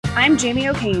I'm Jamie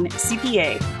O'Kane,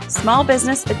 CPA, Small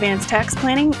Business Advanced Tax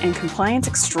Planning and Compliance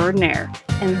Extraordinaire,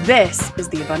 and this is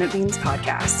the Abundant Beans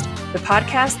Podcast, the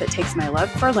podcast that takes my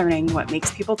love for learning what makes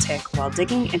people tick while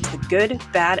digging into the good,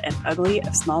 bad, and ugly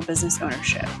of small business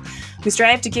ownership. We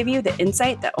strive to give you the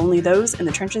insight that only those in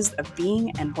the trenches of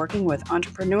being and working with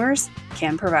entrepreneurs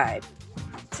can provide.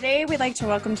 Today, we'd like to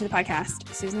welcome to the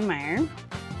podcast Susan Meier.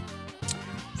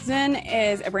 Susan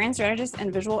is a brand strategist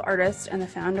and visual artist and the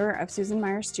founder of Susan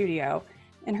Meier Studio.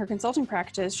 In her consulting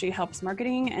practice, she helps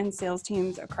marketing and sales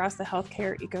teams across the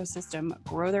healthcare ecosystem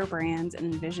grow their brands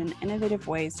and envision innovative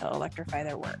ways to electrify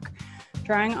their work.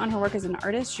 Drawing on her work as an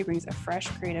artist, she brings a fresh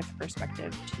creative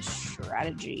perspective to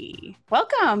strategy.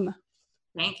 Welcome.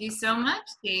 Thank you so much,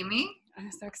 Jamie.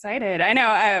 I'm so excited. I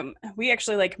know we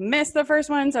actually missed the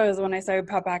first one. So it was when I saw it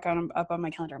pop back up on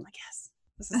my calendar, I'm like, yes.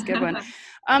 This is a good one.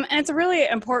 And it's a really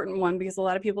important one because a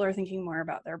lot of people are thinking more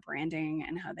about their branding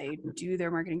and how they do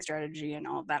their marketing strategy and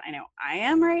all of that. I know I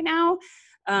am right now.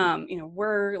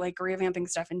 We're revamping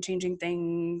stuff and changing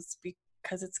things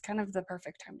because it's kind of the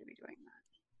perfect time to be doing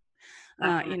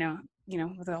that.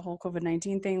 With the whole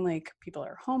COVID-19 thing, people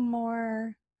are home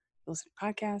more, listen to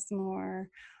podcasts more.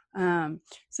 So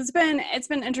it's been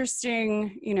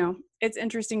interesting. It's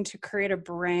interesting to create a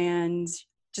brand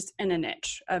just in a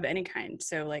niche of any kind.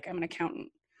 So I'm an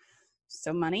accountant.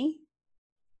 So money,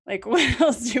 what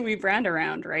else do we brand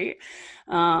around, right?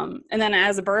 And then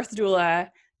as a birth doula,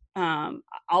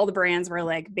 all the brands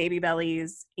were baby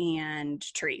bellies and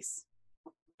trees.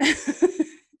 And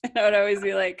I would always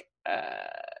be like,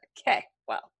 okay,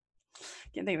 well,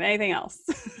 can't think of anything else.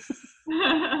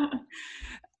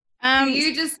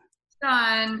 You just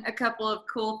done a couple of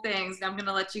cool things. I'm going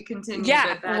to let you continue.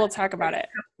 Yeah, with that. We'll talk about it.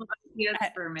 Yes,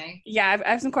 for me. Yeah, I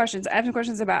have some questions. I have some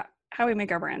questions about how we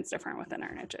make our brands different within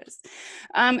our niches.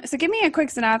 So give me a quick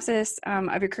synopsis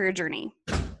of your career journey.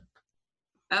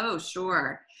 Oh,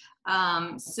 sure.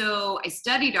 So I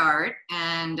studied art,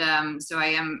 and so I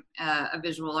am a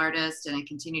visual artist, and I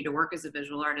continue to work as a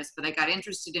visual artist, but I got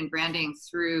interested in branding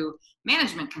through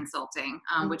management consulting,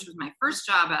 which was my first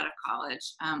job out of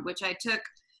college, which I took,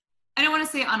 I don't want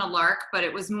to say on a lark, but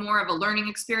it was more of a learning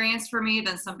experience for me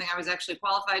than something I was actually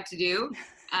qualified to do.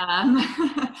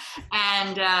 I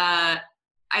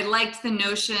liked the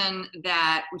notion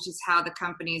that, which is how the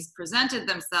companies presented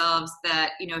themselves,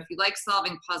 that, if you like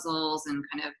solving puzzles and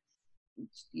kind of,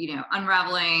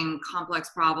 unraveling complex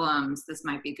problems, this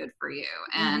might be good for you.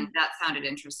 And that sounded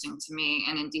interesting to me.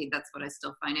 And indeed, that's what I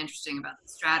still find interesting about the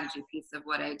strategy piece of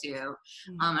what I do.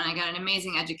 And I got an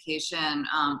amazing education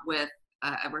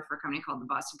I worked for a company called the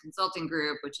Boston Consulting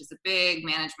Group, which is a big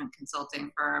management consulting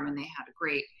firm. And they had a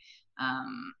great,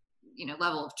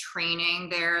 level of training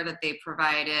there that they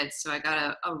provided. So I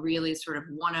got a really sort of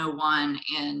 101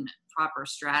 in proper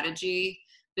strategy,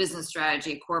 business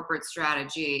strategy, corporate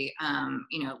strategy,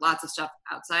 lots of stuff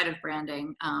outside of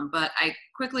branding. But I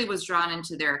quickly was drawn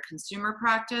into their consumer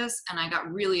practice, and I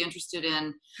got really interested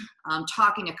in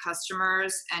talking to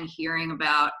customers and hearing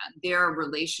about their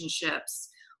relationships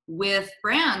with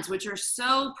brands, which are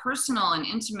so personal and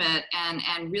intimate,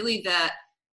 and really that,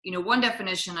 one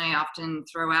definition I often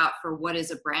throw out for what is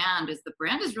a brand is the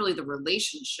brand is really the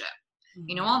relationship.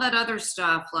 All that other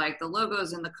stuff like the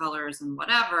logos and the colors and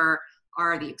whatever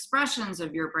are the expressions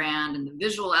of your brand, and the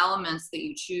visual elements that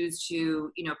you choose to,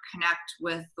 connect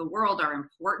with the world are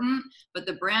important, but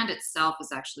the brand itself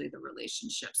is actually the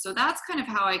relationship. So that's kind of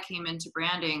how I came into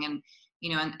branding, and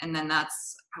and then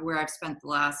that's where I've spent the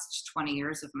last 20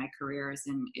 years of my career is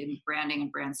in branding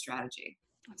and brand strategy.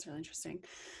 That's really interesting.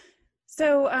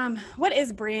 So what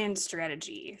is brand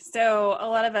strategy? So a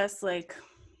lot of us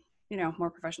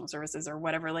more professional services or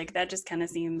whatever, that just kind of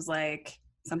seems like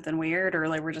something weird, or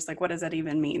we're just what does that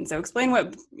even mean? So explain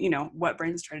what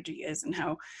brand strategy is and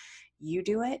how you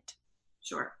do it.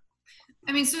 Sure.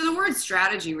 So the word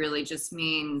strategy really just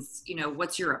means,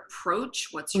 what's your approach?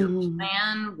 What's your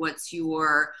plan? What's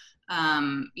your,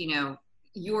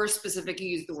 your specific, you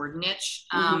use the word niche.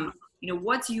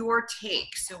 What's your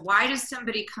take? So why does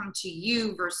somebody come to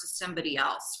you versus somebody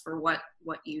else for what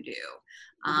you do?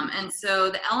 And so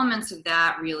the elements of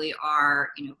that really are,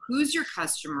 who's your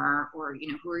customer, or,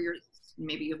 who are your,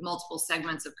 maybe you have multiple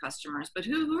segments of customers, but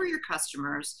who are your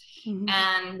customers,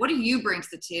 and what do you bring to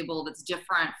the table that's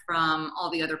different from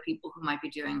all the other people who might be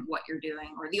doing what you're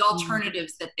doing, or the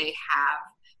alternatives that they have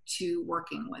to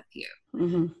working with you.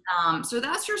 So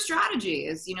that's your strategy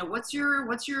is, what's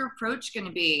your approach going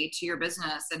to be to your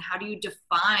business, and how do you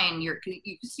define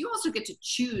because you also get to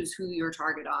choose who your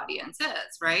target audience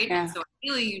is, right? Yeah. And so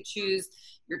ideally you choose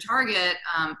your target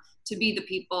to be the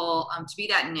people, to be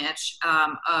that niche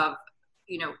of,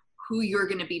 who you're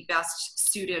going to be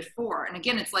best suited for. And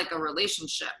again, it's like a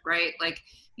relationship, right? Like,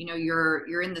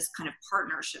 you're in this kind of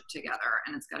partnership together,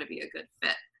 and it's got to be a good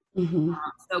fit. Mm-hmm.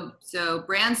 So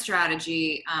brand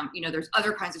strategy, there's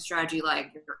other kinds of strategy,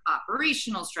 like your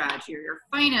operational strategy or your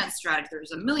finance strategy.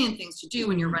 There's a million things to do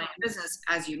when you're running a business,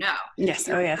 as you know. Yes.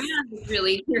 Your Oh, yes. brand is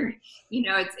really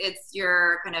it's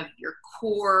your kind of your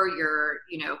core, your,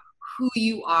 who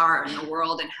you are in the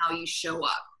world and how you show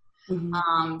up. Mm-hmm.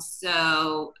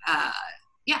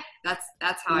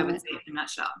 That's how I would say it in a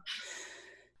nutshell.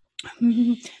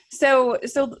 Mm-hmm. So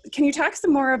can you talk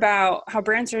some more about how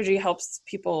brand strategy helps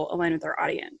people align with their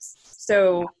audience?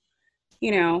 So,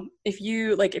 if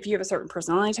you have a certain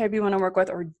personality type you want to work with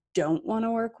or don't want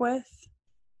to work with.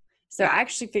 So I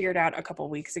actually figured out a couple of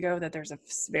weeks ago that there's a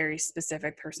very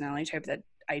specific personality type that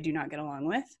I do not get along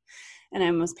with. And I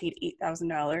almost paid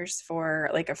 $8,000 for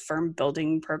like a firm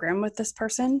building program with this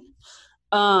person.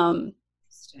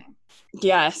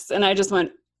 Yes. And I just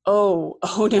went, oh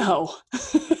no.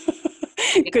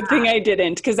 Good thing I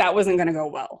didn't, because that wasn't going to go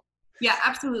well. Yeah,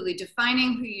 absolutely.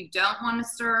 Defining who you don't want to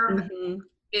serve Mm-hmm.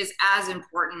 is as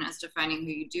important as defining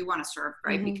who you do want to serve,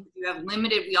 right? Mm-hmm.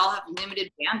 Because we all have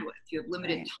limited bandwidth. You have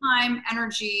limited time,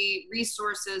 energy,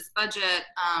 resources, budget.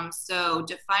 So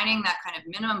defining that kind of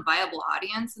minimum viable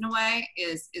audience in a way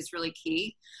is really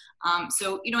key.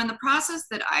 In the process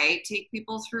that I take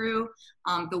people through,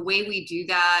 the way we do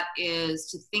that is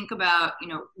to think about,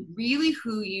 really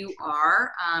who you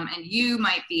are. And you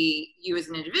might be you as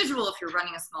an individual if you're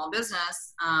running a small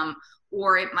business,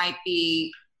 or it might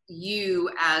be you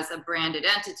as a branded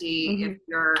entity. Mm-hmm. If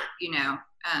you're,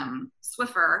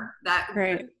 Swiffer, that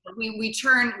right. we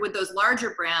turn with those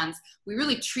larger brands, we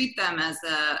really treat them as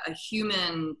a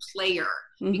human player,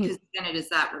 mm-hmm. because then it is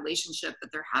that relationship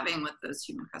that they're having with those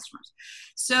human customers.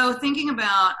 So thinking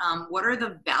about what are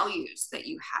the values that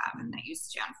you have and that you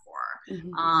stand for,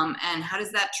 mm-hmm. And how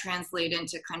does that translate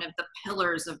into kind of the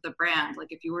pillars of the brand? Like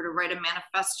if you were to write a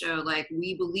manifesto, like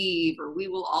we believe or we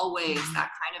will always, that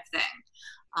kind of thing.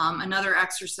 Another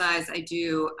exercise I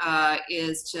do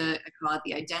is I call it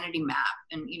the identity map.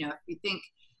 And, if you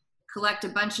collect a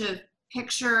bunch of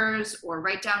pictures or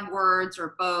write down words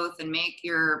or both and make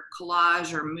your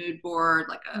collage or mood board,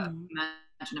 like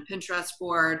imagine a Pinterest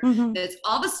board, mm-hmm. that's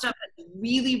all the stuff that's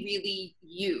really, really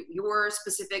your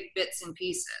specific bits and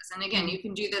pieces. And again, you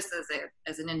can do this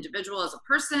as an individual, as a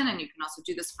person, and you can also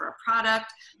do this for a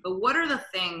product. But what are the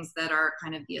things that are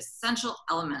kind of the essential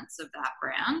elements of that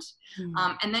brand?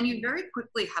 And then you very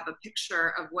quickly have a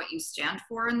picture of what you stand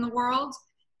for in the world.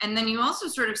 And then you also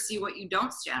sort of see what you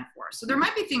don't stand for. So there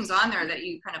might be things on there that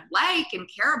you kind of like and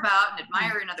care about and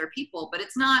admire in other people, but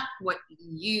it's not what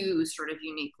you sort of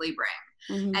uniquely bring.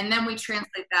 Mm-hmm. And then we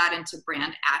translate that into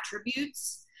brand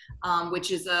attributes, which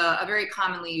is a very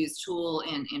commonly used tool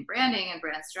in branding and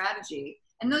brand strategy.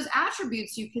 And those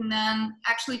attributes you can then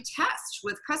actually test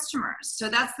with customers. So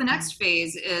that's the next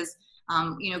phase is,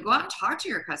 go out and talk to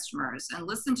your customers and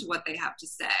listen to what they have to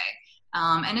say.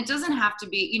 And it doesn't have to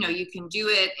be, you can do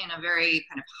it in a very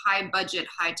kind of high budget,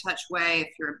 high touch way if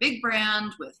you're a big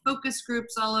brand with focus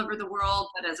groups all over the world.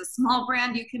 But as a small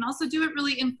brand, you can also do it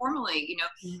really informally,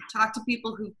 talk to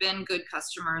people who've been good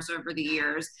customers over the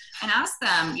years and ask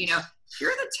them, here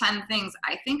are the 10 things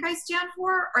I think I stand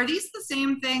for. Are these the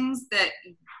same things that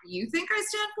you think I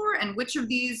stand for? And which of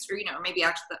these, or, maybe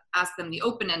actually ask them the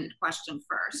open-ended question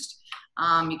first.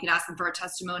 You can ask them for a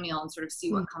testimonial and sort of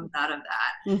see what comes out of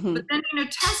that. Mm-hmm. But then,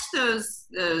 test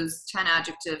those 10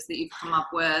 adjectives that you've come up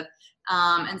with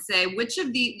and say, which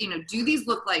of the, do these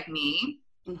look like me?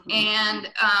 Mm-hmm. And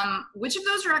which of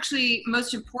those are actually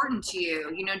most important to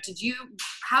you?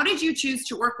 How did you choose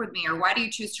to work with me, or why do you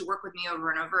choose to work with me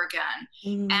over and over again?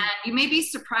 Mm-hmm. And you may be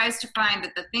surprised to find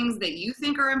that the things that you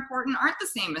think are important aren't the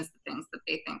same as the things that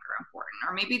they think are important,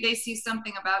 or maybe they see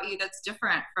something about you that's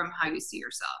different from how you see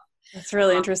yourself. That's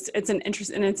really interesting. It's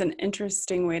an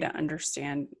interesting way to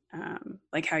understand,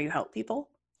 like how you help people.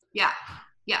 Yeah.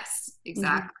 Yes,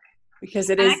 exactly. Mm-hmm. Because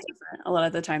it is different a lot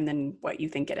of the time than what you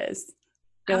think it is.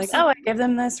 You're Absolutely. Like, oh, I give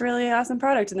them this really awesome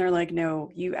product. And they're like, no,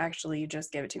 you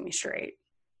just give it to me straight.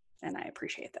 And I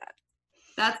appreciate that.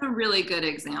 That's a really good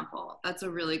example.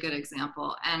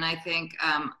 And I think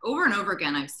over and over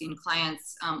again, I've seen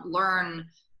clients learn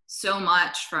so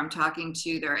much from talking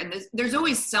to and there's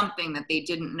always something that they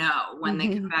didn't know when they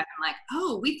come back and like,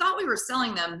 oh, we thought we were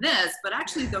selling them this, but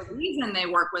actually the reason they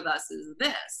work with us is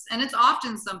this. And it's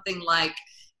often something like,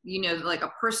 like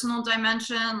a personal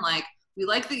dimension, like, we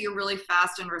like that you're really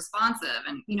fast and responsive,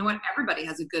 and everybody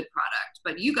has a good product,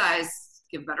 but you guys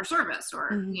give better service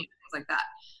or things like that.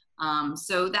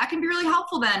 So that can be really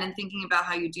helpful then in thinking about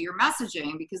how you do your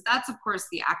messaging, because that's of course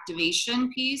the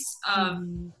activation piece of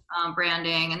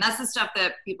branding. And that's the stuff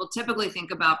that people typically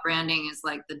think about branding is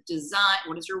like the design.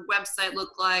 What does your website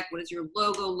look like? What does your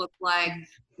logo look like?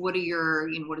 What does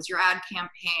your ad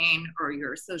campaign or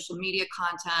your social media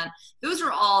content? Those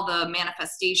are all the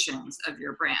manifestations of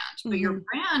your brand. But your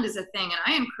brand is a thing. And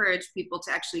I encourage people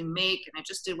to actually make, and I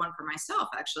just did one for myself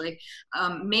actually,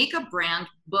 make a brand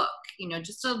book,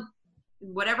 just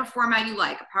whatever format you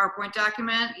like, a PowerPoint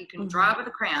document, you can draw it with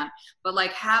a crayon, but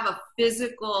like have a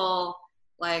physical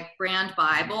like brand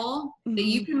Bible that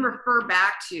you can refer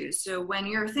back to. So when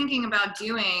you're thinking about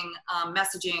doing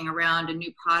messaging around a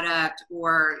new product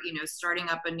or, starting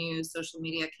up a new social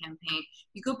media campaign,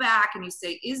 you go back and you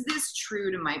say, is this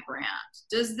true to my brand?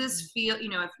 Does this feel,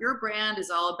 if your brand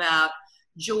is all about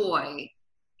joy,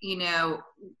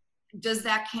 does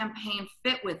that campaign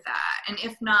fit with that? And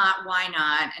if not, why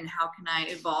not? And how can I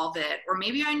evolve it? Or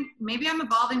maybe I'm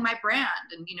evolving my brand.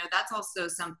 And, that's also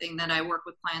something that I work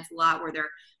with clients a lot, where they're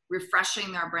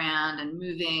refreshing their brand and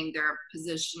moving their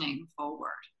positioning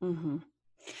forward. And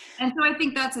so I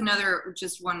think that's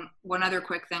one other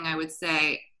quick thing I would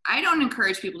say. I don't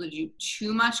encourage people to do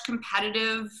too much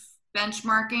competitive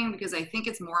benchmarking, because I think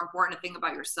it's more important to think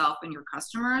about yourself and your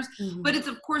customers. But it's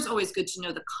of course always good to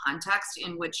know the context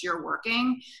in which you're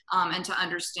working, and to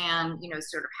understand,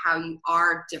 sort of how you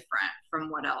are different from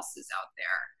what else is out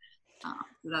there.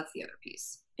 So that's the other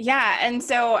piece. Yeah. And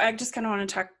so I just kind of want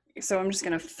to talk, so I'm just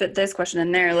going to fit this question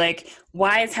in there. Like,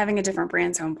 why is having a different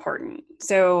brand so important?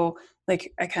 So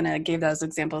like, I kind of gave those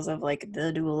examples of like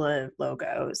the doula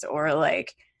logos, or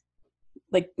like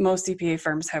most CPA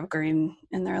firms have green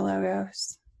in their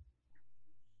logos.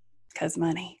 Because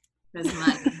money.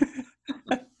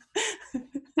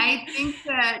 I think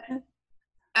that,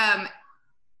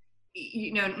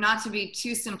 not to be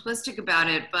too simplistic about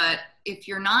it, but if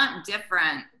you're not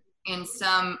different in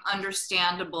some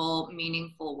understandable,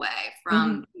 meaningful way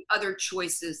from the other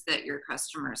choices that your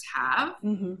customers have,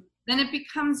 then it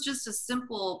becomes just a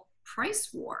simple price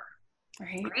war.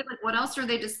 Right? Like, what else are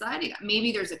they deciding?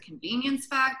 Maybe there's a convenience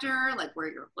factor, like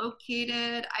where you're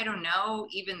located. I don't know,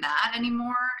 even that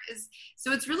anymore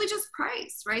so it's really just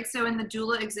price, right? So in the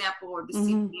doula example or the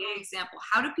CPA example,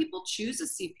 how do people choose a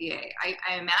CPA?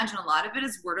 I imagine a lot of it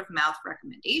is word of mouth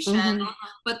recommendation,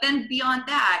 but then beyond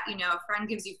that, a friend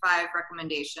gives you 5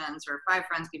 recommendations, or 5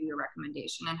 friends give you a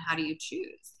recommendation, and how do you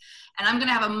choose? And I'm going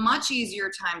to have a much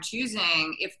easier time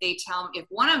choosing if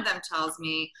one of them tells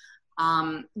me,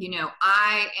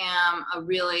 I am a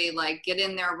really like get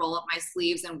in there, roll up my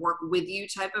sleeves and work with you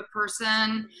type of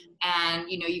person. And,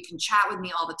 you can chat with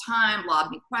me all the time, lob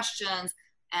me questions.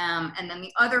 And then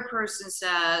the other person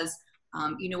says,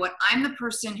 you know what, I'm the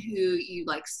person who you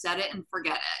like set it and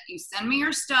forget it. You send me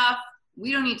your stuff.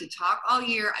 We don't need to talk all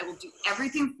year. I will do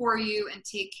everything for you and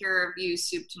take care of you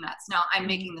soup to nuts. Now, I'm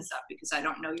making this up because I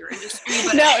don't know your industry,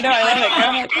 but no, I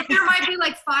love it. There might be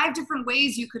like 5 different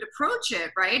ways you could approach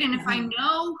it, right? And if I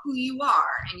know who you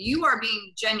are and you are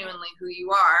being genuinely who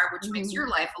you are, which makes your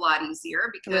life a lot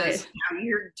easier, because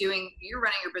you're running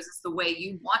your business the way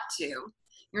you want to.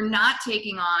 You're not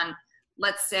taking on,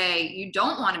 let's say you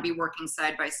don't want to be working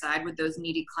side by side with those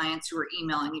needy clients who are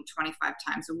emailing you 25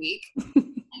 times a week.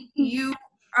 You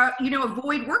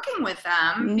avoid working with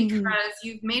them because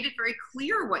you've made it very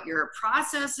clear what your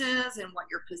process is and what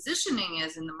your positioning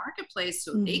is in the marketplace,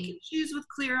 so they can choose with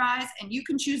clear eyes and you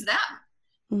can choose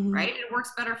them, right? It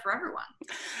works better for everyone.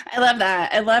 I love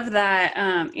that.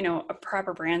 A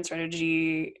proper brand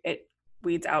strategy, it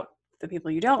weeds out the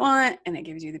people you don't want and it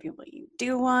gives you the people you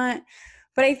do want.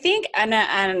 But I think, and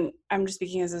I'm just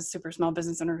speaking as a super small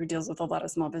business owner who deals with a lot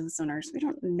of small business owners, we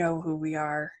don't know who we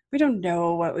are. We don't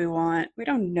know what we want. We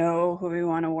don't know who we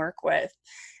want to work with.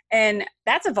 And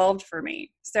that's evolved for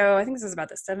me. So I think this is about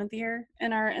the 7th year in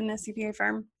the CPA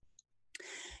firm.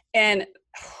 And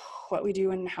what we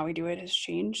do and how we do it has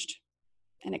changed.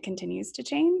 And it continues to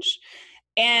change.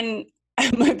 And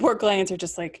my poor clients are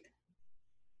just like,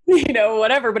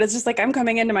 whatever, but it's just like, I'm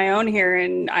coming into my own here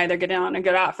and either get on or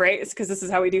get off, right? It's because this is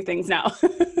how we do things now.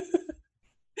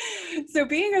 So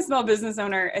being a small business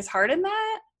owner is hard in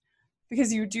that,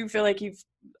 because you do feel like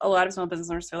a lot of small business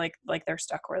owners feel like they're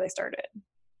stuck where they started,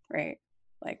 right?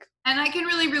 And I can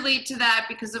really relate to that,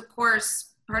 because of course,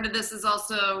 part of this is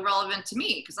also relevant to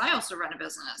me because I also run a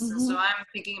business. And so I'm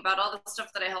thinking about all the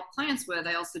stuff that I help clients with,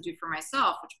 I also do for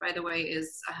myself, which by the way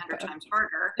is 100 times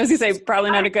harder. I was gonna say,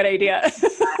 probably not a good idea.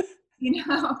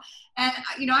 And,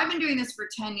 I've been doing this for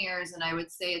 10 years, and I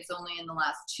would say it's only in the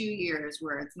last 2 years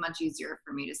where it's much easier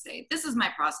for me to say, this is my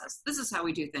process. This is how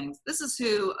we do things. This is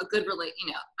who a good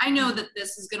I know that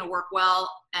this is going to work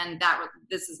well, and that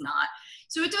this is not.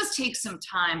 So it does take some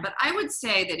time, but I would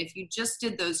say that if you just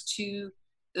did those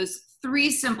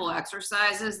 3 simple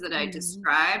exercises that I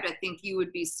described, I think you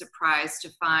would be surprised to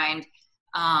find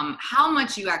how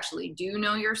much you actually do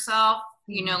know yourself.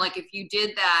 Like if you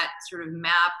did that sort of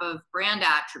map of brand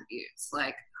attributes,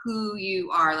 like who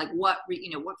you are, like what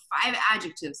 5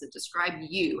 adjectives that describe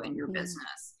you and your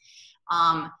business.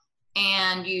 And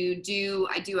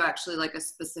I do actually like a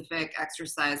specific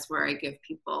exercise where I give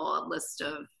people a list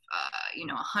of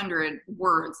 100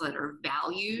 words that are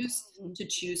values to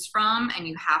choose from, and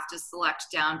you have to select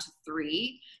down to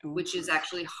 3, which is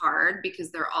actually hard because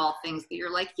they're all things that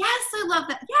you're like, yes, I love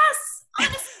that. Yes,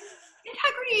 honesty,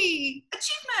 integrity,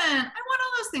 achievement. I want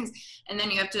all those things. And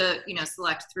then you have to,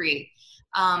 select 3.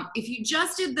 If you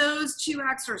just did those 2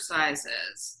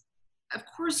 exercises, of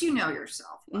course, you know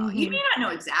yourself well. You may not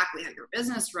know exactly how your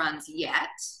business runs yet,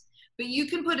 but you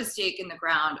can put a stake in the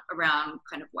ground around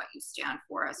kind of what you stand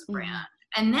for as a brand.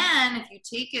 And then if you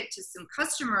take it to some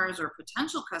customers or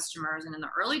potential customers, and in the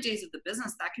early days of the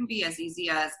business, that can be as easy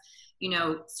as,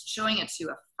 showing it to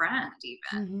a friend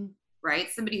even, right?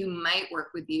 Somebody who might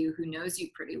work with you, who knows you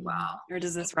pretty well. Or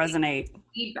does this resonate?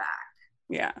 Feedback.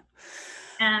 Yeah.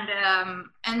 And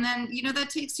then, that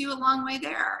takes you a long way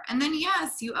there. And then,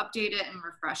 yes, you update it and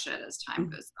refresh it as time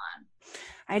goes on.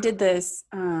 I did this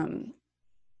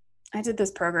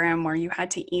program where you had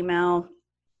to email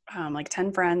like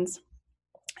 10 friends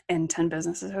and 10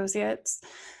 business associates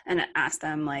and ask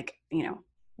them like,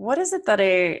 what is it that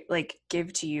I like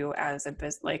give to you as a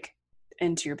business, like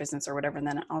into your business or whatever. And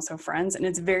then also friends. And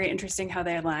it's very interesting how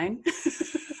they align.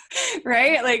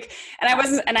 Right. Like, and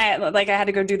I had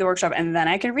to go do the workshop and then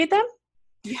I could read them.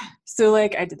 Yeah. So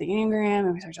like I did the Enneagram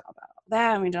and we talked all about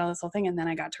that and we did all this whole thing. And then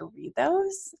I got to read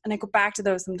those and I go back to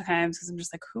those sometimes because I'm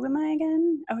just like, who am I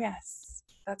again? Oh yes,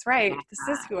 that's right.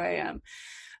 This is who I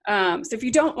am. So if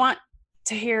you don't want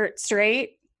to hear it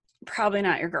straight, probably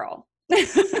not your girl.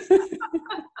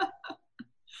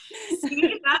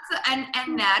 See,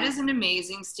 and that is an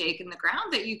amazing stake in the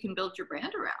ground that you can build your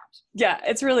brand around. Yeah,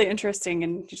 it's really interesting,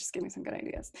 and you just gave me some good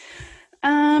ideas.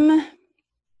 I've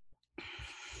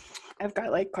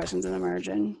got like questions in the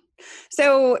margin.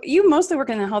 So you mostly work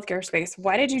in the healthcare space.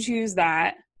 Why did you choose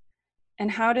that? And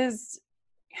how do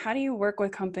you work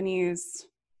with companies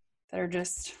that are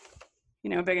just,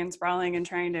 big and sprawling and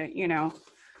trying to,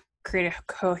 create a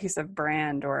cohesive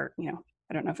brand or,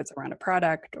 I don't know if it's around a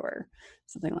product or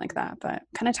something like that, but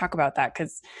kind of talk about that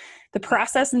because the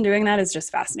process in doing that is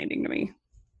just fascinating to me.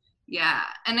 Yeah.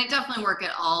 And I definitely work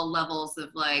at all levels of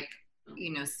like,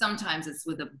 sometimes it's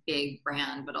with a big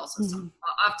brand, but also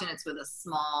often it's with a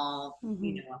small,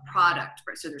 product.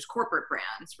 So there's corporate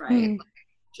brands, right? Like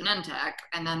Genentech,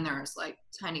 and then there's like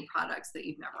tiny products that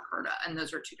you've never heard of. And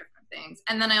those are 2 different things.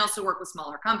 And then I also work with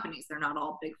smaller companies. They're not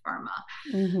all big pharma.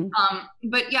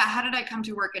 But yeah, how did I come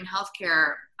to work in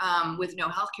healthcare with no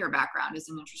healthcare background is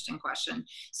an interesting question.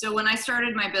 So when I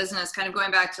started my business, kind of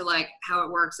going back to like how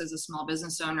it works as a small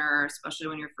business owner, especially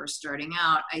when you're first starting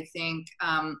out, I think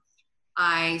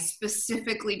I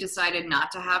specifically decided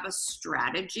not to have a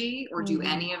strategy or do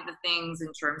any of the things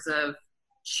in terms of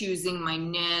choosing my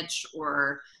niche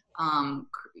or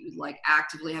like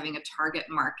actively having a target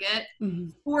market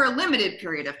for a limited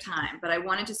period of time. But I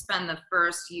wanted to spend the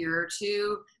first year or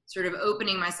 2 sort of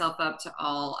opening myself up to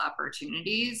all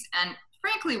opportunities. And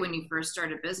frankly, when you first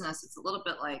start a business, it's a little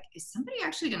bit like, is somebody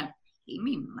actually going to pay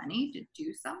me money to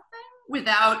do something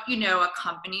without, a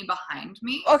company behind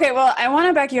me? Okay, well, I want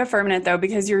to back you up for a minute though,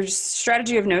 because your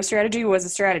strategy of no strategy was a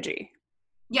strategy.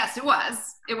 Yes, it was.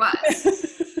 It was.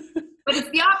 But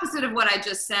it's the opposite of what I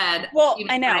just said. Well,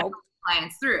 I know.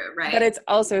 Clients through, right? But it's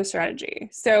also strategy.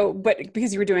 So, but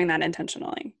because you were doing that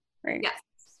intentionally, right? Yes.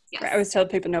 Yes. Right. I always tell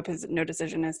people no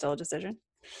decision is still a decision.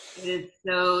 It is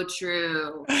so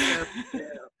true. So true.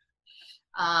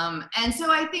 And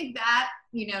so I think that,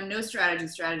 no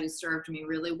strategy served me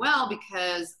really well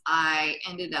because I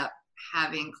ended up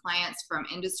having clients from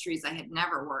industries I had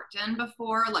never worked in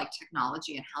before, like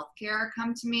technology and healthcare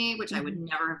come to me, which I would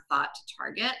never have thought to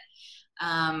target.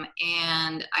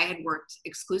 And I had worked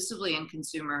exclusively in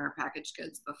consumer packaged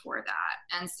goods before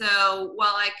that. And so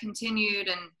while I continued,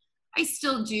 and I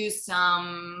still do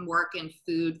some work in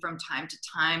food from time to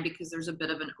time because there's a bit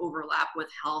of an overlap with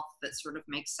health that sort of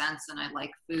makes sense, and I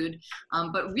like food.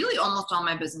 But really almost all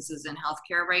my business is in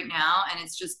healthcare right now. And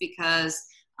it's just because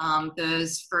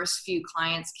those first few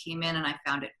clients came in and I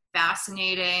found it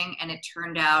fascinating, and it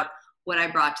turned out what I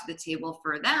brought to the table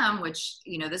for them, which,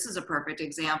 you know, this is a perfect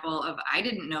example of, I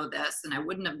didn't know this and I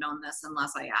wouldn't have known this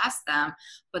unless I asked them,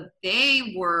 but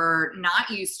they were not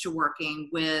used to working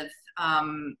with,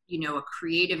 you know, a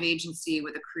creative agency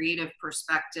with a creative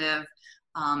perspective.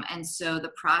 And so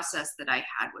the process that I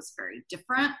had was very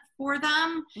different for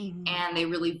them. Mm-hmm. And they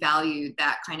really valued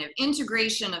that kind of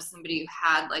integration of somebody who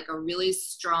had like a really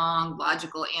strong,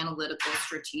 logical, analytical,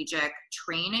 strategic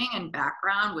training and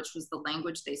background, which was the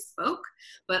language they spoke,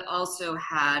 but also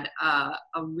had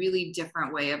a really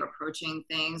different way of approaching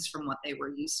things from what they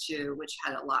were used to, which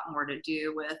had a lot more to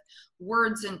do with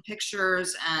words and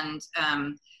pictures and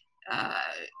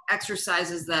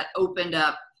exercises that opened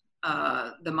up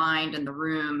the mind and the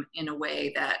room in a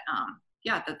way that,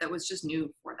 that was just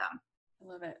new for them.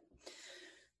 I love it.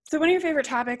 So one of your favorite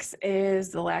topics is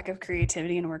the lack of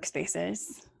creativity in workspaces.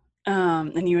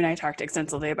 And you and I talked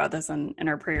extensively about this in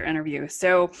our prior interview.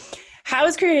 So how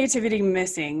is creativity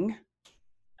missing?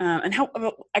 And how,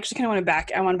 actually kind of want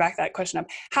to back that question up.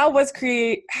 How was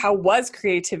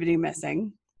creativity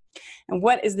missing? And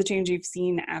what is the change you've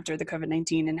seen after the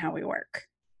COVID-19 and how we work?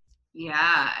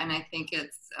 Yeah, and I think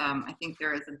I think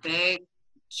there is a big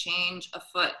change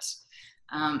afoot.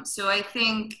 So I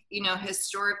think, you know,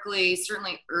 historically,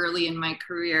 certainly early in my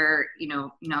career, you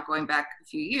know, not going back a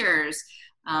few years,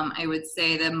 I would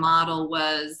say the model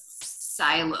was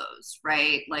silos,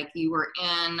 right? Like you were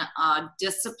in a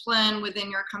discipline within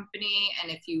your company.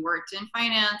 And if you worked in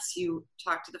finance, you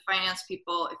talked to the finance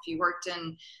people. If you worked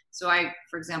so I,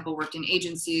 for example, worked in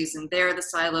agencies, and there the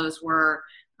silos were,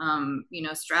 you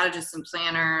know, strategists and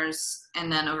planners.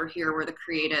 And then over here were the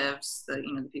creatives,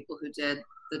 the people who did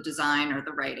the design or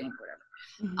the writing or whatever.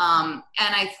 Mm-hmm.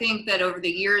 And I think that over the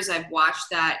years, I've watched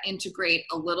that integrate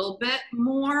a little bit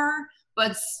more,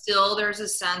 but still there's a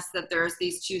sense that there's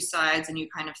these two sides, and you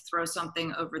kind of throw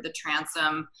something over the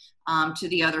transom to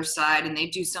the other side, and they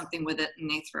do something with it and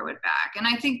they throw it back. And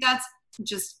I think that's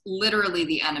just literally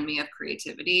the enemy of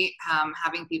creativity,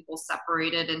 having people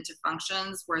separated into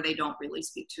functions where they don't really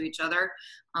speak to each other,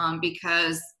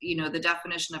 because, you know, the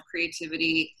definition of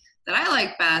creativity that I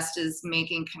like best is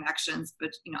making connections, but,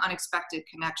 you know, unexpected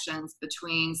connections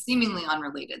between seemingly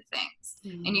unrelated things.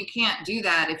 Mm-hmm. And you can't do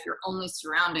that if you're only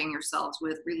surrounding yourselves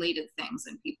with related things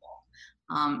and people.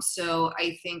 So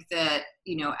I think that,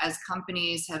 you know, as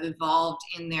companies have evolved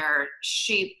in their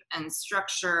shape and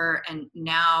structure, and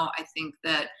now I think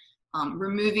that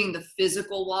removing the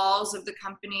physical walls of the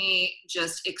company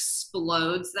just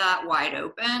explodes that wide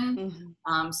open,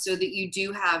 mm-hmm. So that you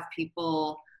do have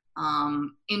people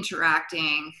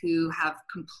interacting who have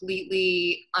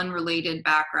completely unrelated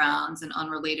backgrounds and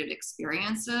unrelated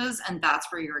experiences, and that's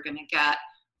where you're going to get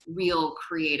real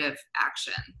creative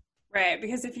action. Right,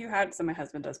 because if you had, so my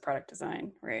husband does product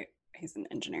design, right? He's an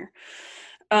engineer.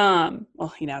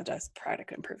 Well, he now does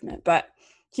product improvement, but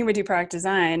he would do product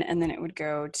design, and then it would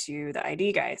go to the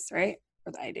ID guys, right?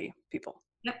 Or the ID people.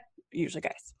 Yep. Usually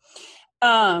guys.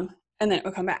 And then it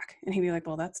would come back, and he'd be like,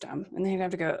 well, that's dumb. And then he'd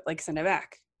have to go, like, send it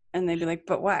back. And they'd be like,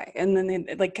 but why? And then they,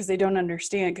 like, because they don't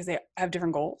understand, because they have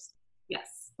different goals.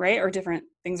 Yes. Right? Or different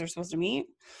things they're supposed to meet.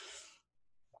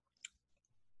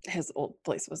 His old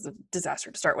place was a disaster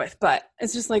to start with, but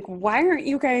it's just like, why aren't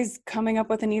you guys coming up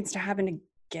with the needs to happen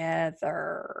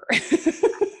together?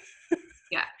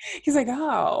 Yeah. He's like,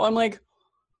 oh, I'm like,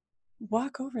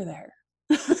 walk over there.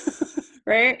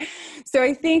 Right. So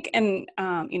I think, and,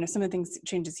 you know, some of the things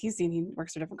changes he's seen, he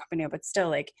works for a different company now, but still,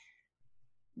 like,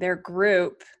 their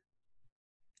group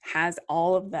has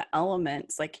all of the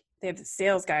elements, like they have the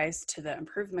sales guys to the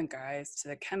improvement guys to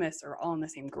the chemists are all in the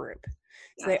same group.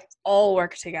 So they all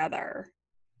work together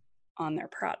on their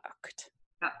product.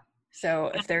 Yeah.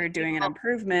 So if they're doing an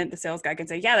improvement, the sales guy can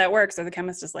say, yeah, that works. Or the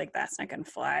chemist is like, that's not going to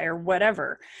fly or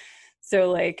whatever.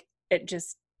 So like, it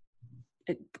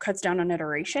cuts down on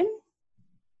iteration.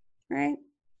 Right.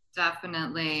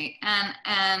 Definitely.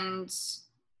 And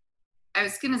I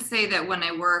was going to say that when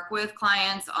I work with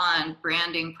clients on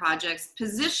branding projects,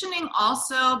 positioning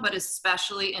also, but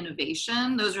especially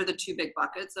innovation, those are the two big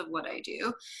buckets of what I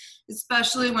do,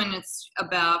 especially when it's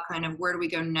about kind of where do we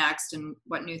go next and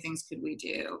what new things could we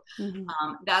do. Mm-hmm.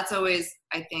 That's always,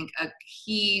 I think, a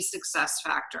key success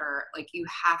factor. Like you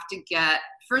have to get,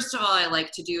 first of all, I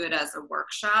like to do it as a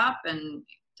workshop, and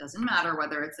it doesn't matter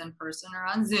whether it's in person or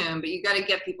on Zoom, but you got to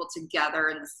get people together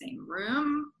in the same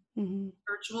room. Mm-hmm.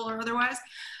 Virtual or otherwise,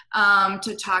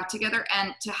 to talk together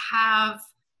and to have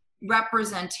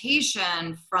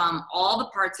representation from all the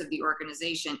parts of the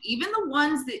organization, even the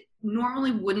ones that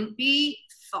normally wouldn't be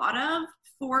thought of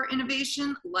for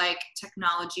innovation, like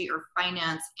technology or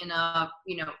finance in a,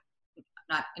 you know,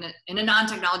 not in a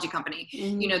non-technology company,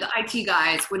 you know, the IT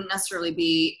guys wouldn't necessarily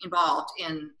be involved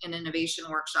in an innovation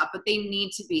workshop, but they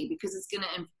need to be, because it's going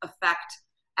to affect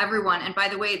everyone. And by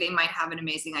the way, they might have an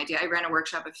amazing idea. I ran a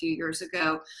workshop a few years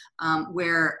ago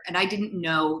and I didn't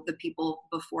know the people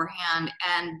beforehand.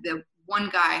 And the one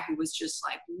guy who was just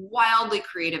like wildly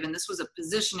creative, and this was a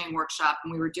positioning workshop,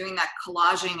 and we were doing that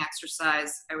collaging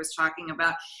exercise I was talking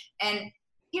about. And,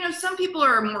 you know, some people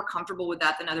are more comfortable with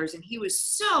that than others. And he was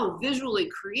so visually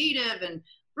creative and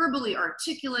verbally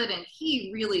articulate, and he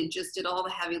really just did all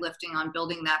the heavy lifting on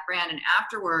building that brand. And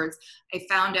afterwards, I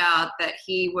found out that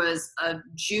he was a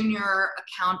junior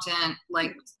accountant,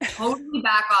 like totally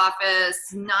back office,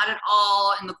 not at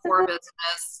all in the core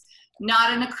business,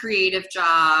 not in a creative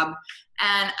job.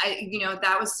 And you know,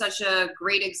 that was such a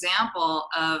great example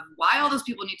of why all those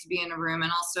people need to be in a room.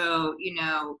 And also, you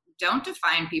know, don't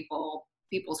define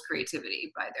people's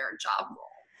creativity by their job role.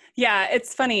 Yeah,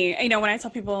 it's funny. You know, when I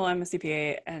tell people I'm a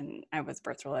CPA and I was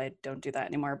birth rule, I don't do that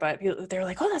anymore. But they're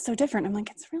like, "Oh, that's so different." I'm like,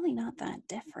 "It's really not that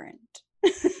different."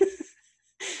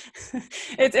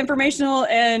 It's informational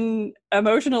and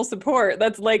emotional support.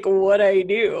 That's like what I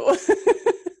do.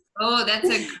 Oh, that's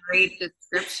a great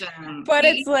description. But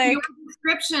it's like your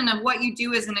description of what you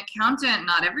do as an accountant.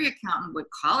 Not every accountant would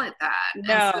call it that.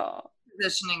 No. And so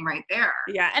positioning right there.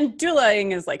 Yeah, and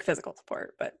doulaing is like physical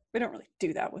support, but we don't really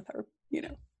do that with our, you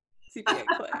know, CPA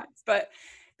clients. But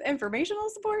the informational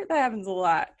support, that happens a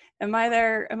lot. Am I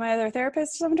their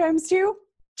therapist sometimes too?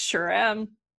 Sure am.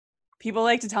 People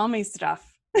like to tell me stuff.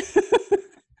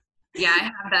 Yeah, I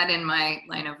have that in my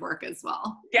line of work as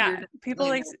well. Yeah, people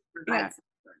like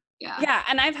yeah.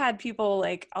 And I've had people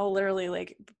like, I'll literally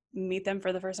like meet them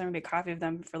for the first time and make coffee with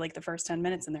them for like the first 10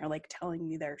 minutes, and they're like telling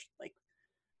me their like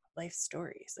life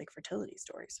stories, like fertility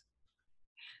stories.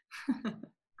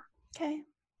 Okay.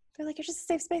 They're like, "You're just a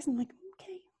safe space." I'm like,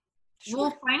 okay. Sure.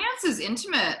 Well, finance is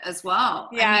intimate as well.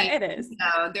 Yeah, I mean, it is. You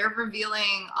know, they're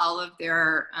revealing all of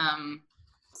their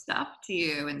stuff to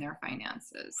you in their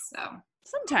finances. So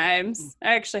sometimes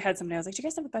I actually had somebody, I was like, "Do you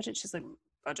guys have a budget?" She's like,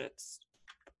 "Budget's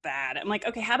bad." I'm like,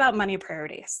 "Okay, how about money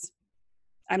priorities?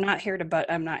 I'm not here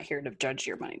to judge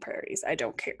your money priorities. I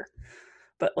don't care.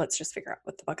 But let's just figure out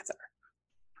what the buckets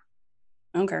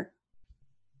are." Okay.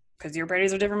 Because your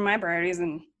priorities are different from my priorities,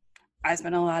 and I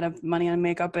spent a lot of money on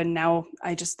makeup, and now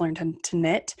I just learned to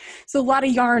knit. So a lot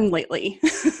of yarn lately.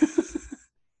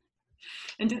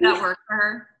 And did that work for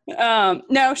her?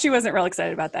 No, she wasn't real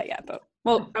excited about that yet, but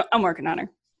well, I'm working on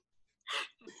her.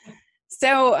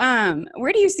 So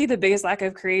where do you see the biggest lack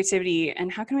of creativity,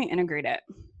 and how can we integrate it?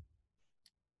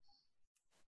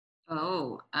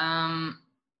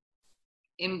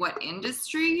 In what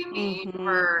industry you mean? Mm-hmm.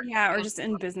 Or just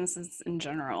in businesses in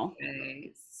general.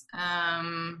 Okay.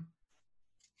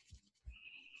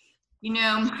 You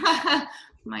know,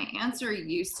 my answer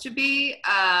used to be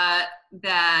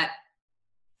that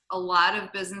a lot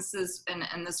of businesses,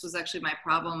 and this was actually my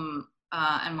problem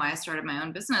and why I started my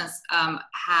own business,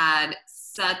 had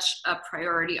such a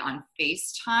priority on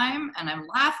FaceTime. And I'm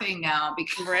laughing now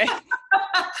because,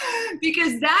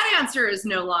 because that answer is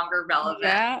no longer relevant.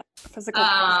 Yeah, physical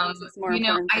presence is more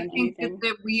important I than think anything.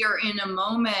 that we are in a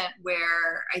moment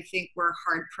where I think we're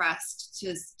hard pressed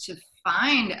to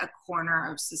find a corner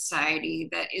of society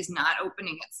that is not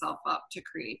opening itself up to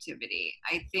creativity.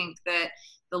 I think that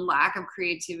the lack of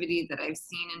creativity that I've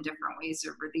seen in different ways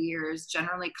over the years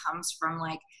generally comes from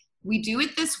like, we do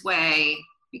it this way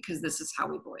because this is how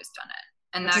we've always done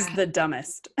it. And that's the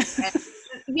dumbest. but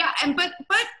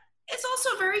it's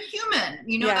also very human,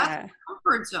 you know, that's a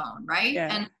comfort zone, right?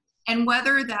 Yeah. And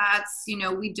whether that's, you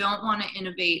know, we don't want to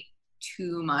innovate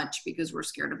too much because we're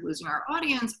scared of losing our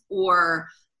audience, or,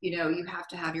 you know, you have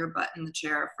to have your butt in the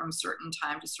chair from certain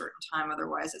time to certain time,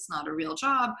 otherwise it's not a real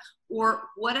job, or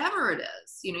whatever it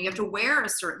is, you know, you have to wear a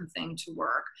certain thing to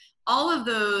work. All of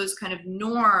those kind of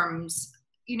norms,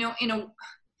 you know,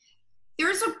 there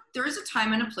is a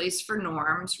time and a place for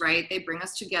norms, right? They bring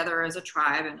us together as a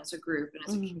tribe and as a group and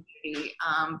as a community.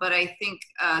 But I think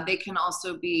they can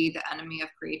also be the enemy of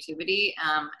creativity.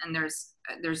 And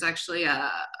there's actually a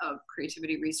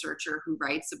creativity researcher who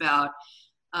writes about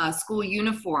school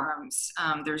uniforms.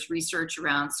 There's research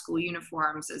around school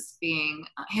uniforms as being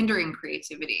hindering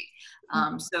creativity.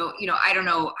 So, you know, I don't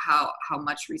know how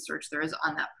much research there is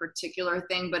on that particular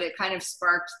thing, but it kind of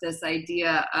sparked this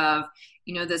idea of,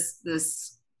 you know,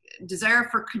 this desire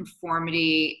for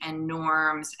conformity and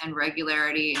norms and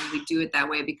regularity, and we do it that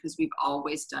way because we've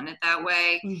always done it that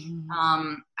way.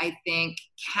 I think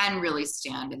can really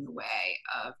stand in the way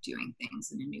of doing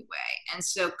things in a new way. And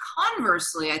so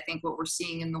conversely, I think what we're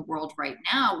seeing in the world right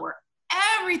now, where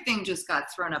everything just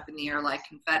got thrown up in the air like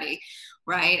confetti,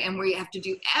 right? And where you have to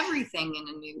do everything in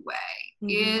a new way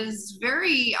is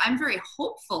I'm very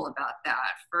hopeful about that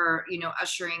for,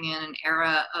 ushering in an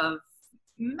era of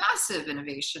massive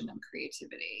innovation and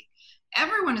creativity.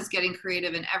 Everyone is getting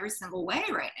creative in every single way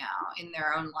right now in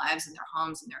their own lives, in their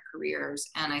homes, in their careers.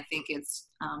 And I think it's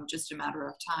just a matter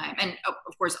of time. And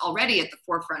of course, already at the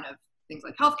forefront of things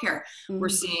like healthcare, we're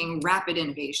seeing rapid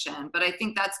innovation. But I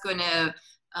think that's going to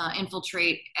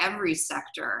infiltrate every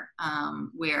sector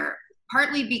where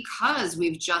partly because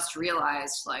we've just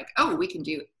realized like, oh, we can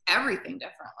do everything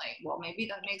differently. Well, maybe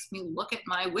that makes me look at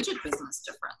my widget business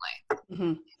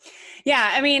differently.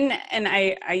 Yeah. I mean, and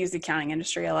I use the accounting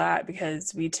industry a lot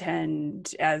because we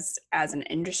tend as an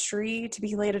industry to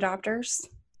be late adopters.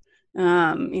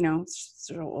 It's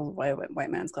sort of old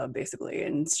white man's club basically.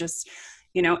 And it's just,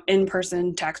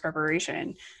 in-person tax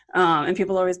preparation. And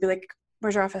people always be like,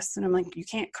 where's your office? And I'm like, you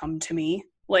can't come to me.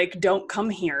 Like, don't come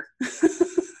here.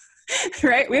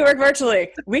 Right? We work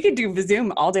virtually. We could do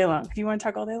Zoom all day long. If you want to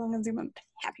talk all day long on Zoom, I'm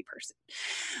a happy person.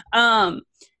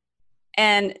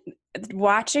 And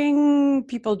watching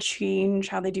people change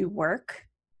how they do work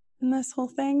in this whole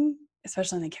thing,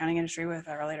 especially in the accounting industry with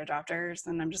our late adopters.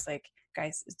 And I'm just like,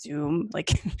 guys, Zoom, like,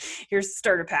 here's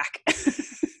starter pack.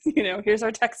 Here's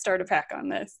our tech starter pack on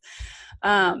this.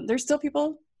 There's still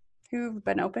people who've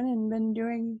been open and been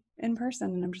doing in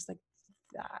person. And I'm just like,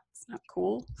 that's not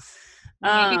cool.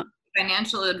 Maybe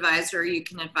financial advisor, you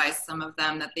can advise some of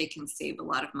them that they can save a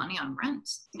lot of money on rent.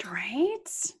 Right?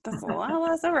 That's a lot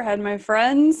less overhead, my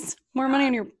friends. More money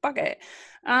in your bucket.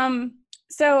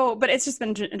 But it's just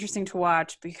been interesting to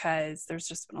watch because there's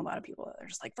just been a lot of people that are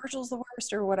just like, virtual's the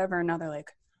worst or whatever. And now they're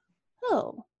like,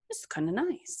 oh, this is kind of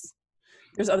nice.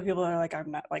 There's other people that are like,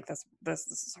 I'm not like this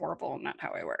is horrible, not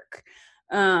how I work.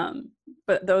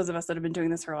 But those of us that have been doing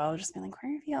this for a while are just being like,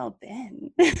 where have y'all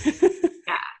been?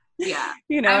 Yeah.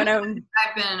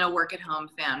 I've been a work at home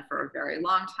fan for a very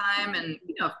long time. And,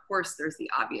 of course, there's the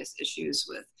obvious issues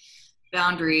with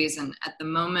boundaries. And at the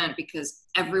moment, because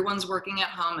everyone's working at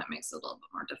home, it makes it a little bit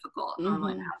more difficult when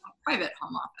I have a private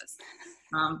home office.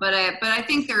 But I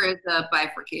think there is a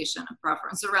bifurcation of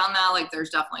preference around that. Like, there's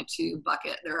definitely two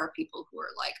buckets. There are people who are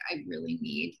like, I really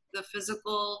need the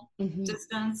physical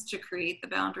distance to create the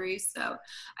boundaries. So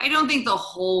I don't think the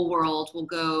whole world will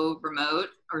go remote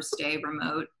or stay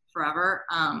remote forever.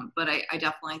 But I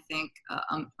definitely think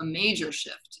a major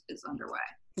shift is underway.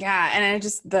 Yeah. And I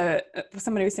just,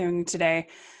 somebody was saying today,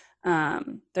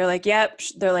 they're like, yep.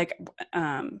 They're like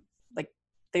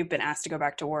they've been asked to go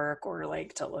back to work or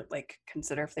like to look, like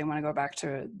consider if they want to go back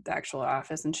to the actual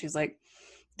office. And she's like,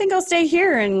 I think I'll stay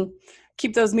here and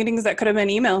keep those meetings that could have been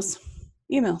emails.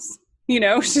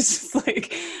 She's just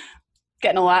like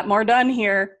getting a lot more done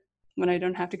here when I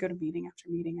don't have to go to meeting after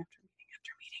meeting after meeting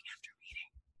after meeting after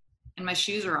meeting. And my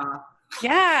shoes are off.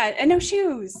 Yeah. And no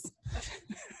shoes.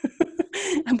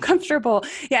 I'm comfortable.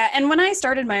 Yeah. And when I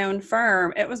started my own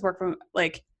firm, it was work from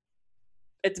like,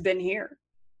 it's been here.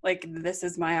 Like, this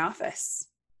is my office.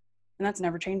 And that's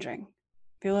never changing.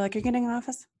 People are like, you're getting an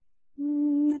office? I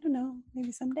don't know.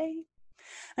 Maybe someday.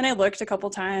 And I looked a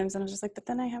couple times and I was just like, but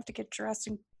then I have to get dressed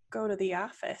and go to the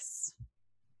office.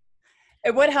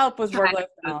 It would help with work-life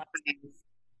balance.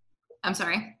 I'm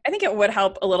sorry? I think it would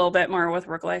help a little bit more with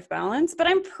work-life balance, but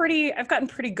I've gotten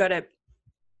pretty good at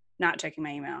not checking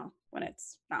my email when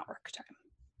it's not work time.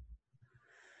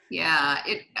 Yeah,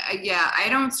 I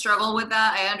don't struggle with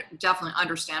that. I definitely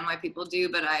understand why people do,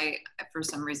 but for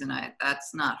some reason,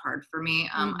 that's not hard for me.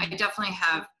 I definitely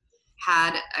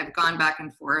I've gone back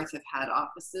and forth. I've had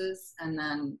offices and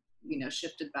then,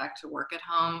 shifted back to work at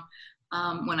home.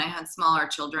 When I had smaller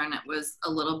children, it was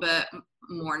a little bit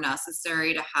more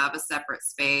necessary to have a separate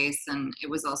space. And it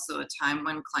was also a time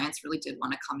when clients really did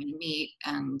want to come and meet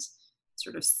and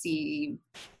sort of see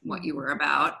what you were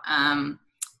about.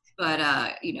 But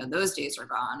those days are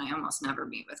gone. I almost never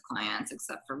meet with clients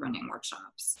except for running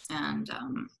workshops. And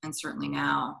certainly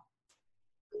now,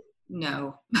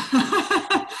 no.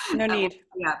 No need.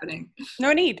 Happening.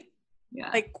 No need. Yeah.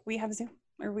 Like, we have Zoom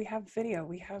or we have video,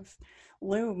 we have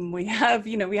Loom, we have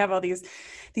all these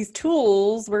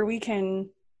tools where we can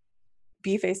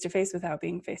be face-to-face without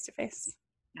being face-to-face.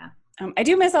 Yeah. I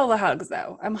do miss all the hugs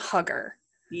though. I'm a hugger.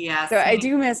 Yes. So I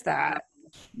do miss that.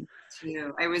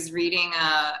 Too. I was reading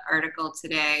an article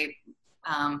today,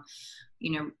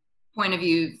 point of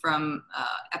view from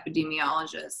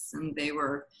epidemiologists, and they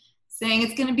were saying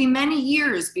it's going to be many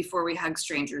years before we hug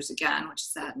strangers again, which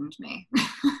saddened me.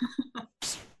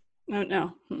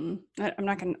 No. I'm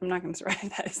not going to survive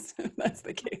that if that's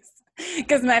the case.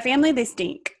 Because my family, they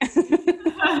stink.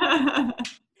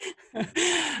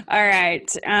 All right.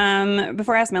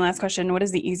 Before I ask my last question, what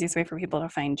is the easiest way for people to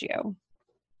find you?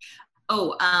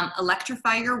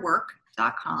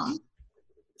 Electrifyyourwork.com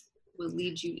will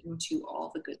lead you into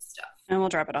all the good stuff. And we'll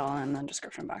drop it all in the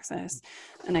description boxes.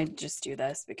 And I just do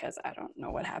this because I don't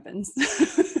know what happens.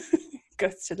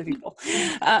 Goes to the people.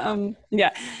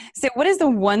 Yeah. So what is the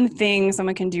one thing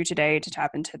someone can do today to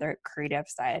tap into their creative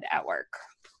side at work?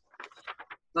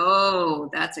 Oh,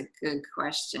 that's a good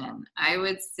question. I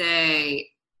would say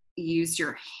use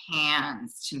your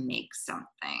hands to make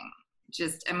something.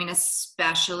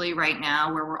 Especially right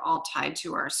now where we're all tied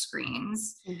to our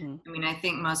screens. Mm-hmm. I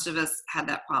think most of us had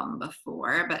that problem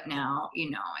before, but now,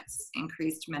 it's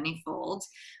increased manyfold.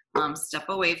 Step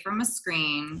away from a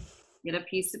screen, get a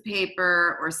piece of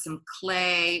paper or some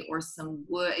clay or some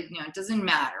wood, it doesn't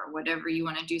matter, whatever you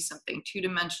want to do, something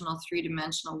 2-dimensional,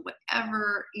 3-dimensional,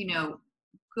 whatever,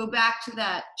 go back to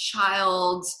that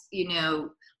child,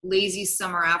 lazy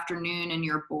summer afternoon and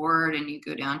you're bored and you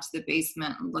go down to the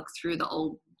basement and look through the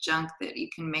old junk that you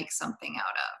can make something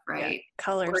out of, right? Yeah,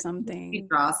 color something. You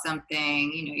draw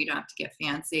something, you don't have to get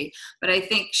fancy. But I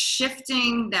think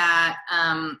shifting that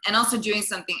and also doing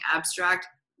something abstract,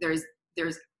 there's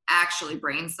actually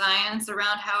brain science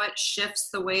around how it shifts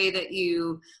the way that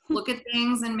you look at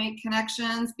things and make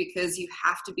connections, because you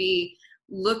have to be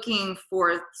looking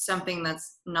for something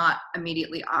that's not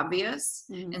immediately obvious.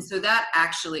 Mm-hmm. And so that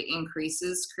actually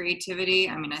increases creativity.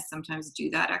 I sometimes do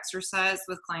that exercise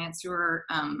with clients who are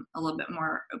a little bit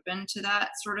more open to that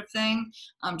sort of thing.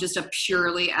 Just a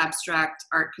purely abstract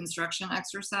art construction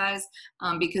exercise,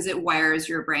 because it wires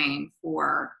your brain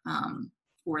for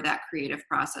that creative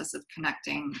process of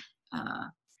connecting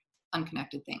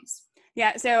unconnected things.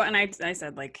 Yeah. So, and I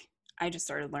said, I just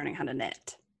started learning how to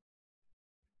knit.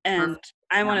 And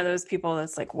I'm one of those people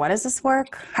that's like, what does this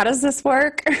work? How does this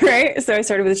work? Right. So I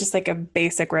started with just a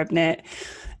basic rib knit.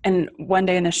 And one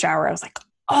day in the shower, I was like,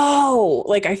 oh,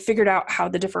 I figured out how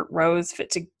the different rows fit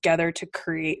together to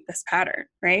create this pattern.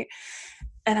 Right.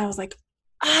 And I was like,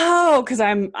 oh, because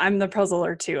I'm the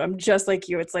puzzler too. I'm just like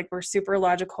you. It's we're super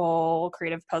logical,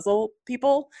 creative puzzle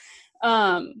people.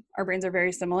 Our brains are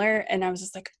very similar. And I was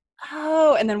just like,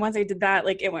 oh, and then once I did that,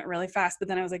 it went really fast, but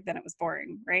then I was like, then it was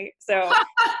boring. Right. So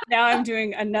now I'm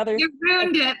doing another, you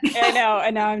ruined it. I know.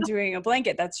 And now I'm doing a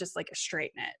blanket that's just a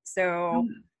straight knit. So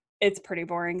it's pretty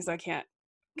boring. So I can't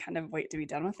kind of wait to be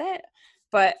done with it.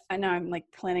 But I know I'm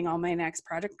planning all my next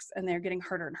projects and they're getting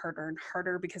harder and harder and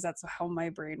harder because that's how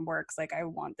my brain works. I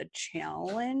want the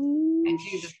challenge. I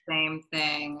do the same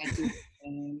thing.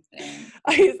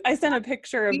 I sent a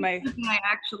picture of my, I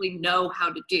actually know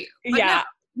how to do. Yeah.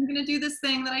 I'm going to do this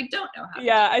thing that I don't know how to do.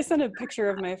 Yeah, I sent a picture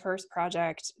of my first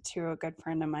project to a good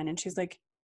friend of mine, and she's like,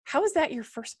 how is that your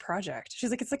first project?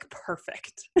 She's like, it's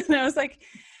perfect. And I was like,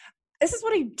 this is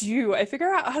what I do. I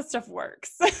figure out how stuff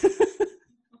works. That's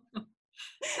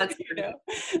and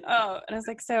I was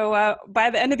like, so by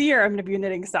the end of the year, I'm going to be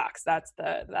knitting socks. That's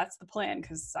the plan,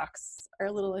 because socks are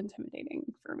a little intimidating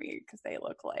for me because they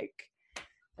look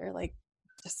they're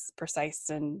just precise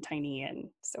and tiny, and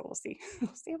so we'll see.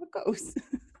 We'll see how it goes.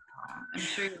 I'm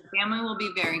sure your family will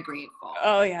be very grateful.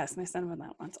 Oh yes, my son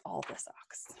wants all the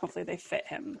socks. Hopefully they fit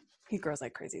him. He grows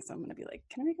like crazy, so I'm gonna be like,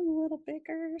 can I make them a little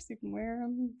bigger so you can wear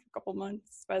them for a couple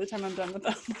months by the time I'm done with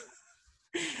them?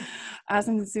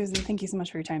 Awesome, Susan. Thank you so much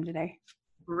for your time today.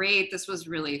 Great. This was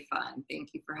really fun. Thank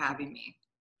you for having me.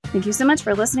 Thank you so much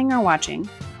for listening or watching.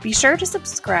 Be sure to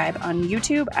subscribe on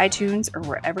YouTube, iTunes, or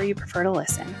wherever you prefer to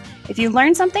listen. If you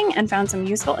learned something and found some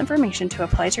useful information to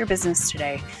apply to your business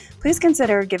today, please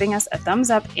consider giving us a thumbs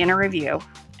up and a review.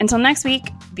 Until next week,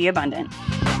 be abundant.